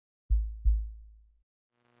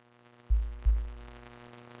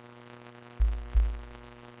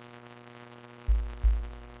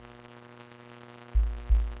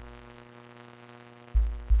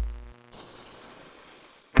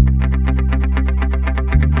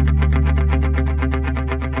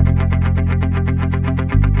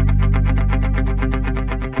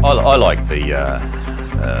I like the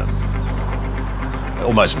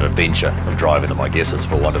almost an adventure of driving them, I guess, is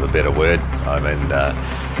for want of a better word. I mean,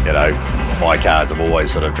 you know, my cars have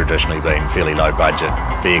always sort of traditionally been fairly low budget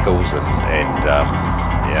vehicles, and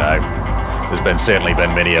you know, there's certainly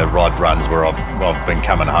been many rod runs where I've been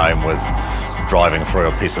coming home with driving through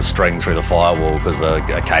a piece of string through the firewall because a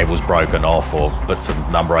cable's broken off, or bits of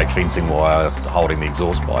number 8 fencing wire holding the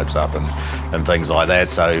exhaust pipes up, and things like that.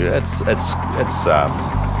 So it's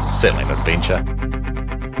certainly an adventure.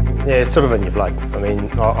 Yeah, it's sort of in your blood. I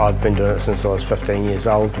mean, I've been doing it since I was 15 years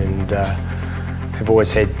old, and have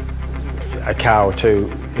always had a car or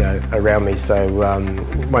two, you know, around me. So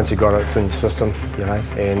once you've got it, it's in your system, you know.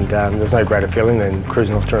 And there's no greater feeling than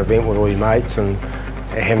cruising off to an event with all your mates and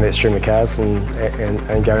having that stream of cars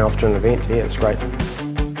and going off to an event. Yeah, it's great.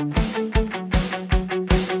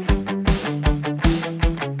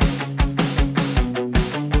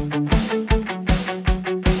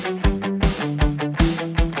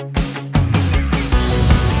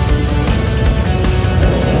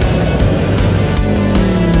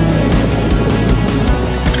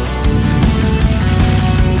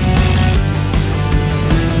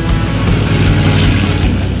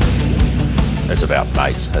 It's about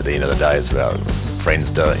mates at the end of the day. It's about friends,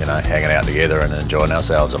 you know, hanging out together and enjoying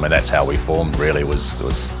ourselves. I mean, that's how we formed, really, was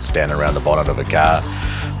standing around the bonnet of a car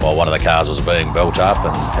while one of the cars was being built up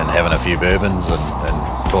and having a few bourbons and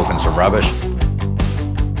talking some rubbish.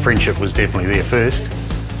 Friendship was definitely there first,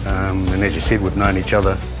 and as you said, we've known each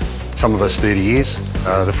other, some of us 30 years.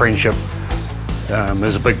 The friendship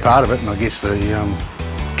is a big part of it, and I guess the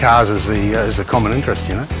cars is the common interest,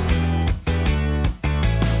 you know.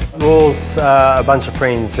 Royals are a bunch of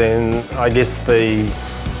friends, and I guess the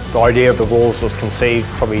idea of the Royals was conceived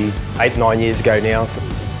probably 8 or 9 years ago now,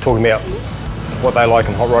 talking about what they like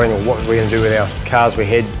in hot rodding or what we're going to do with our cars we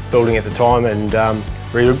had building at the time, and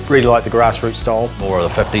really like the grassroots style. More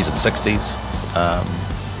of the 50s and 60s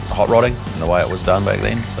hot rodding and the way it was done back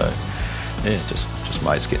then. So yeah, just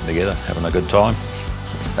mates getting together, having a good time.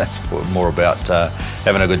 That's more about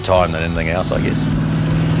having a good time than anything else, I guess.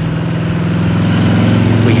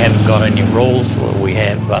 We haven't got any rules, or we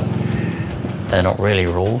have, but they're not really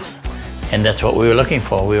rules. And that's what we were looking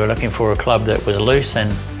for. We were looking for a club that was loose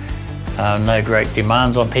and no great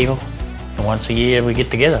demands on people. And once a year we get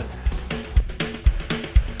together.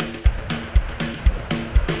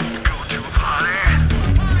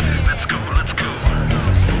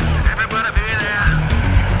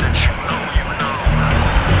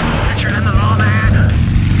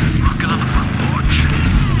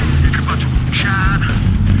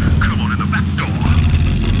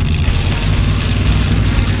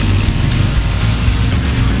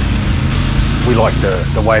 We like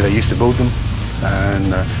the way they used to build them,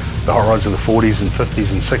 and the hot rods of the 40s and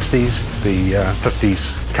 50s and 60s, the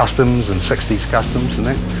 50s customs and 60s customs and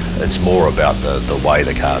that. It's more about the way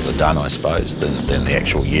the cars are done, I suppose, than the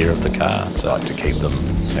actual year of the car. So I like to keep them,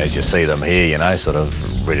 as you see them here, you know, sort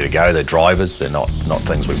of ready to go. They're drivers, they're not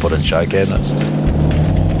things we put in show cabinets.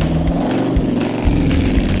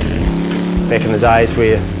 Back in the days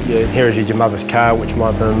where you inherited your mother's car, which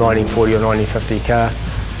might have been a 1940 or 1950 car,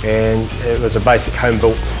 and it was a basic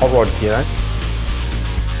home-built hot rod, you know.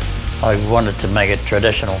 I wanted to make it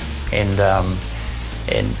traditional and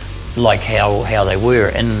like how they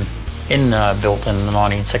were built in the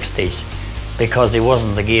 1960s, because there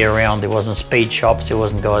wasn't the gear around, there wasn't speed shops, there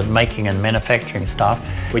wasn't guys making and manufacturing stuff.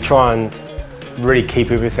 We try and really keep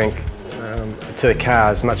everything to the car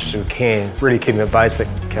as much as we can, really keeping it basic,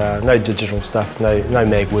 no digital stuff, no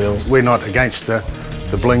mag wheels. We're not against the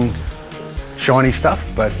bling, shiny stuff,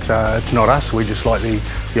 but it's not us. We just like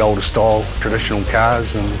the older style, traditional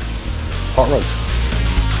cars and hot rods.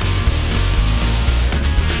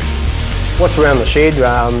 What's around the shed,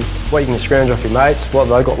 what you can scrounge off your mates, what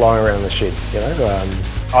they've got lying around the shed, you know.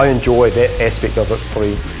 I enjoy that aspect of it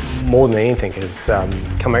probably more than anything, is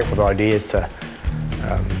coming up with ideas to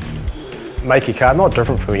make your car not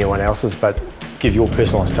different from anyone else's, but give your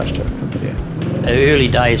personalised touch to it. Yeah. The early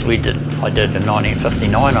days I did in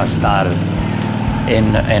 1959 I started,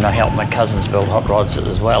 and I helped my cousins build hot rods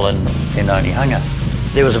as well in Onehunga.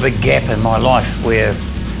 There was a big gap in my life where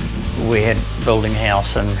we had building a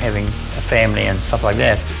house and having a family and stuff like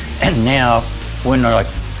that. And now, when I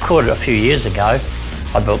could a few years ago,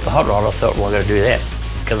 I built the hot rod. I thought, well, I've got to do that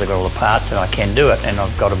because I've got all the parts and I can do it, and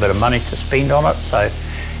I've got a bit of money to spend on it. So,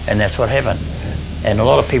 and that's what happened. And a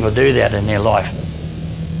lot of people do that in their life.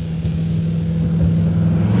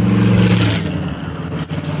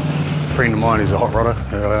 A friend of mine is a hot rodder,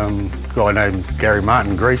 a guy named Gary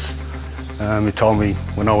Martin, Greece. He told me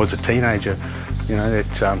when I was a teenager, you know,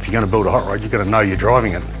 that if you're going to build a hot rod, you've got to know you're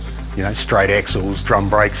driving it. you know, straight axles, drum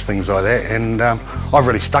brakes, things like that, and I've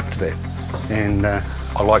really stuck to that. And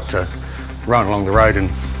I like to run along the road and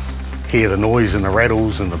hear the noise and the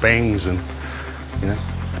rattles and the bangs, and you know,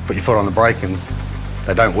 put your foot on the brake and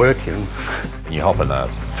they don't work. You know. You hop in the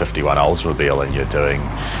 51 Oldsmobile and you're doing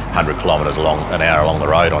 100 kilometres an hour along the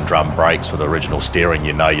road on drum brakes with original steering.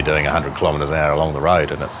 You know you're doing 100 kilometres an hour along the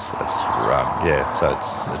road, and yeah,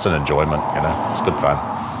 so it's an enjoyment. You know, it's good fun.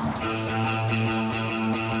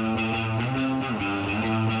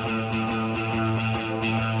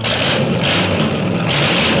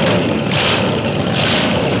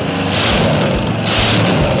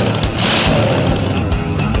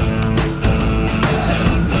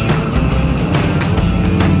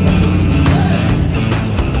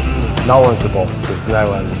 No one's the boss. There's no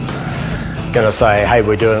one going to say, hey,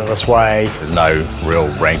 we're doing it this way. There's no real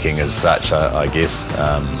ranking as such, I guess.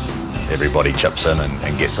 Everybody chips in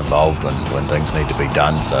and gets involved when things need to be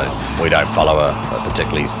done, so we don't follow a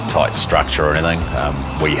particularly tight structure or anything.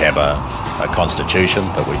 We have a constitution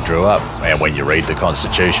that we drew up, and when you read the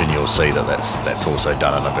constitution you'll see that that's also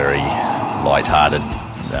done in a very light-hearted,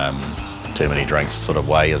 too many drinks sort of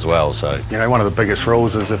way as well. So you know, one of the biggest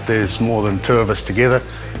rules is if there's more than two of us together,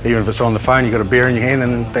 even if it's on the phone, you've got a beer in your hand,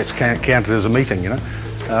 and that's counted as a meeting, you know.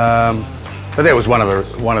 But that was one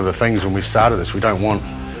of the things when we started this. We don't want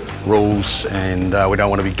rules, and we don't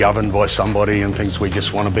want to be governed by somebody and things. We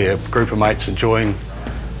just want to be a group of mates enjoying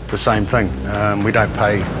the same thing. We don't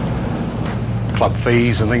pay club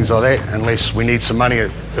fees and things like that unless we need some money.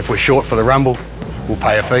 If we're short for the rumble, we'll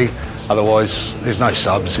pay a fee. Otherwise, there's no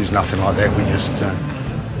subs, there's nothing like that. We just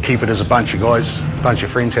keep it as a bunch of guys, a bunch of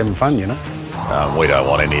friends having fun, you know. We don't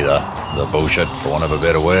want any of the bullshit, for want of a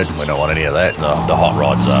better word. We don't want any of that. The hot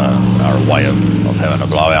rods are a way of having a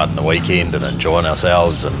blowout in the weekend and enjoying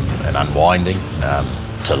ourselves and unwinding.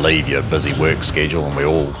 To leave your busy work schedule, and we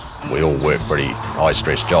all work pretty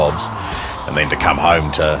high-stress jobs, and then to come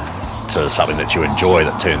home to something that you enjoy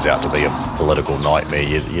that turns out to be a political nightmare,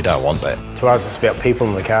 you don't want that. To us, it's about people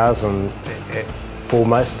in the cars and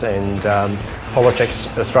foremost, and politics,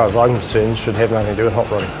 as far as I'm concerned, should have nothing to do with hot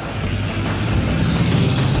rodding.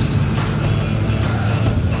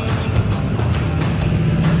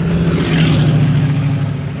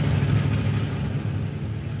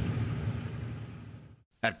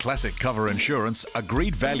 At Classic Cover Insurance,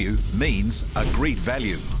 agreed value means agreed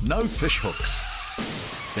value. No fish hooks.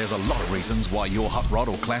 There's a lot of reasons why your hot rod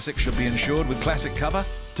or classic should be insured with Classic Cover.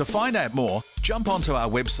 To find out more, jump onto our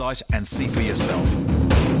website and see for yourself.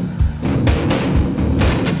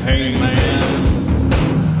 Hey man,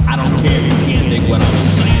 I don't care if you can't dig what I'm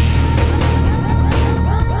saying,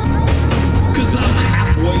 'cause I'm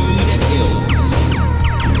halfway to hills.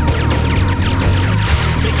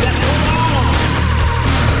 Make that move on,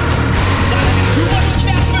 'cause I have too much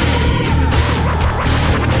caffeine.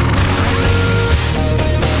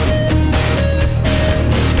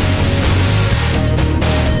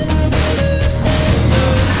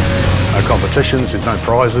 No competitions, there's no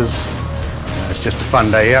prizes. It's just a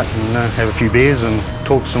fun day out and have a few beers and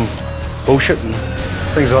talk some bullshit and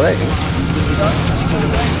things like that. You know?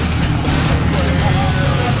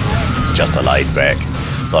 It's just a laid back.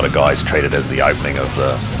 A lot of guys treat it as the opening of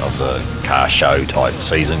the car show type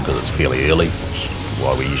season because it's fairly early, which is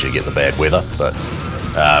why we usually get the bad weather. But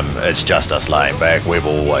it's just us laying back. We've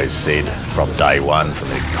always said from day one, from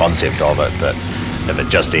the concept of it, that if it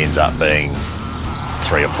just ends up being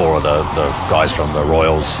 3 or 4 of the guys from the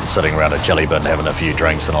Royals sitting around a chili bin having a few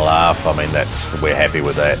drinks and a laugh, I mean, we're happy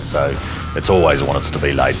with that. So it's always wanted to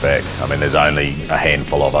be laid back. I mean, there's only a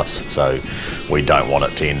handful of us, so we don't want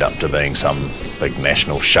it to end up to being some big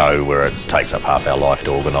national show where it takes up half our life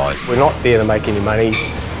to organise. We're not there to make any money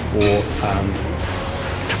or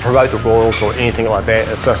to promote the Royals or anything like that.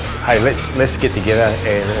 It's just, hey, let's get together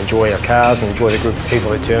and enjoy our cars and enjoy the group of people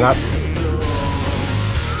that turn up.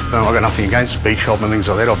 I've got nothing against beach hop and things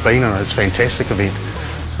like that. I've been in it, it's a fantastic event.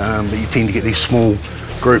 But you tend to get these small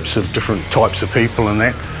groups of different types of people and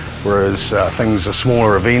that, whereas things are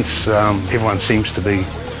smaller events, everyone seems to be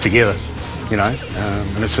together, you know.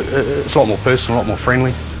 And it's a lot more personal, a lot more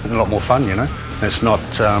friendly, and a lot more fun, you know. And it's not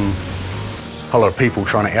a lot of people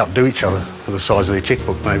trying to outdo each other for the size of their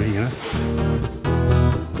checkbook, maybe, you know.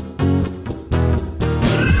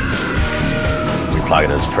 We plug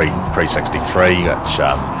it as pre-63, which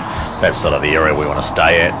that's sort of the area we want to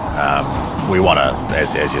stay at. We want to,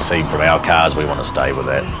 as you see from our cars, we want to stay with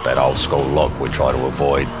that old school look. We try to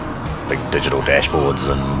avoid big digital dashboards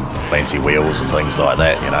and fancy wheels and things like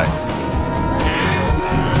that, you know.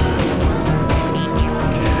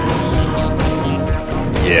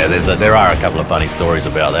 Yeah, there are a couple of funny stories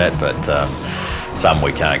about that, but some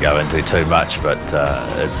we can't go into too much, but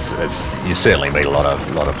you certainly meet a lot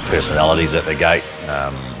of personalities at the gate.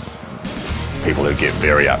 People who get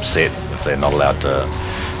very upset if they're not allowed to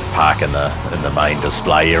park in the main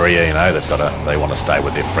display area. You know, they want to stay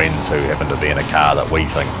with their friends who happen to be in a car that we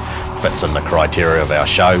think fits in the criteria of our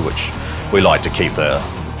show, which we like to keep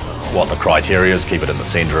what the criteria is, keep it in the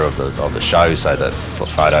centre of the show, so that for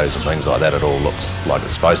photos and things like that it all looks like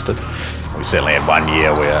it's supposed to. We certainly had one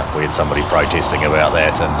year where we had somebody protesting about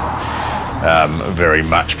that, and very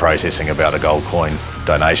much protesting about a gold coin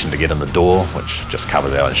donation to get in the door, which just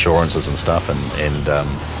covers our insurances and stuff. And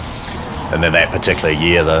then that particular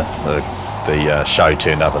year, the show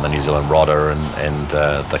turned up in the New Zealand Rodder, and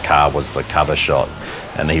the car was the cover shot,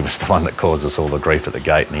 and he was the one that caused us all the grief at the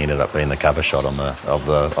gate, and he ended up being the cover shot of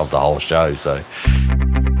the whole show. So.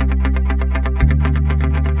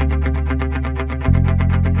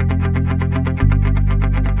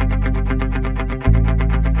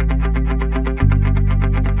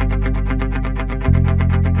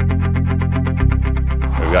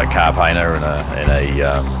 We've got a car painter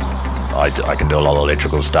I can do a lot of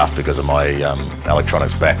electrical stuff because of my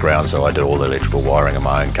electronics background, so I do all the electrical wiring in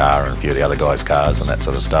my own car and a few of the other guys' cars and that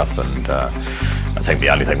sort of stuff. And I think the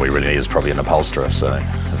only thing we really need is probably an upholsterer, so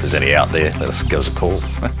if there's any out there, give us a call.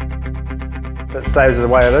 If it stays the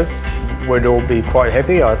way it is, we'd all be quite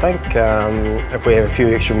happy, I think. If we have a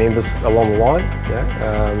few extra members along the line,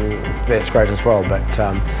 that's great as well. But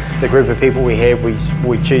the group of people we have,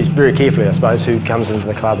 we choose very carefully, I suppose, who comes into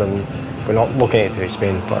the club, and we're not looking at their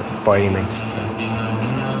spend by any means.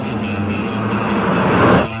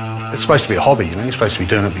 It's supposed to be a hobby, you know. You're supposed to be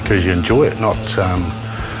doing it because you enjoy it, not.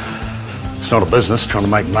 It's not a business trying to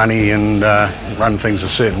make money and run things a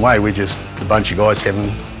certain way. We're just a bunch of guys a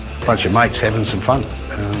bunch of mates having some fun,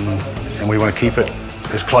 and we want to keep it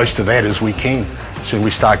as close to that as we can. As soon as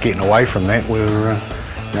we start getting away from that,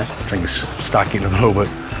 things start getting a little bit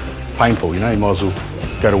painful. You know, you might as well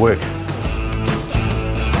go to work.